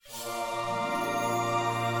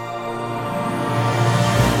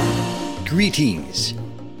Greetings.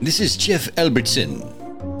 This is Jeff Albertson,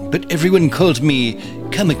 but everyone calls me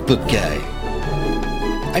Comic Book Guy.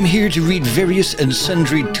 I'm here to read various and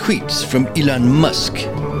sundry tweets from Elon Musk.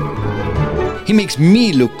 He makes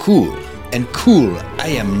me look cool, and cool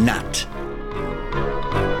I am not.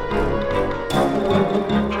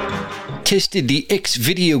 Tested the X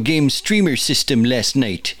video game streamer system last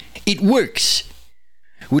night. It works.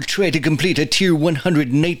 We'll try to complete a Tier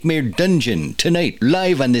 100 Nightmare Dungeon tonight,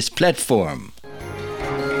 live on this platform.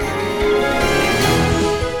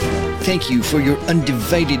 Thank you for your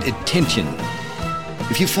undivided attention.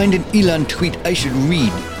 If you find an Elon tweet I should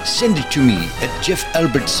read, send it to me at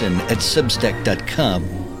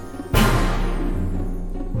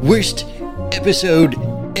jeffalbertson@substack.com. Worst episode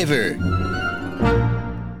ever.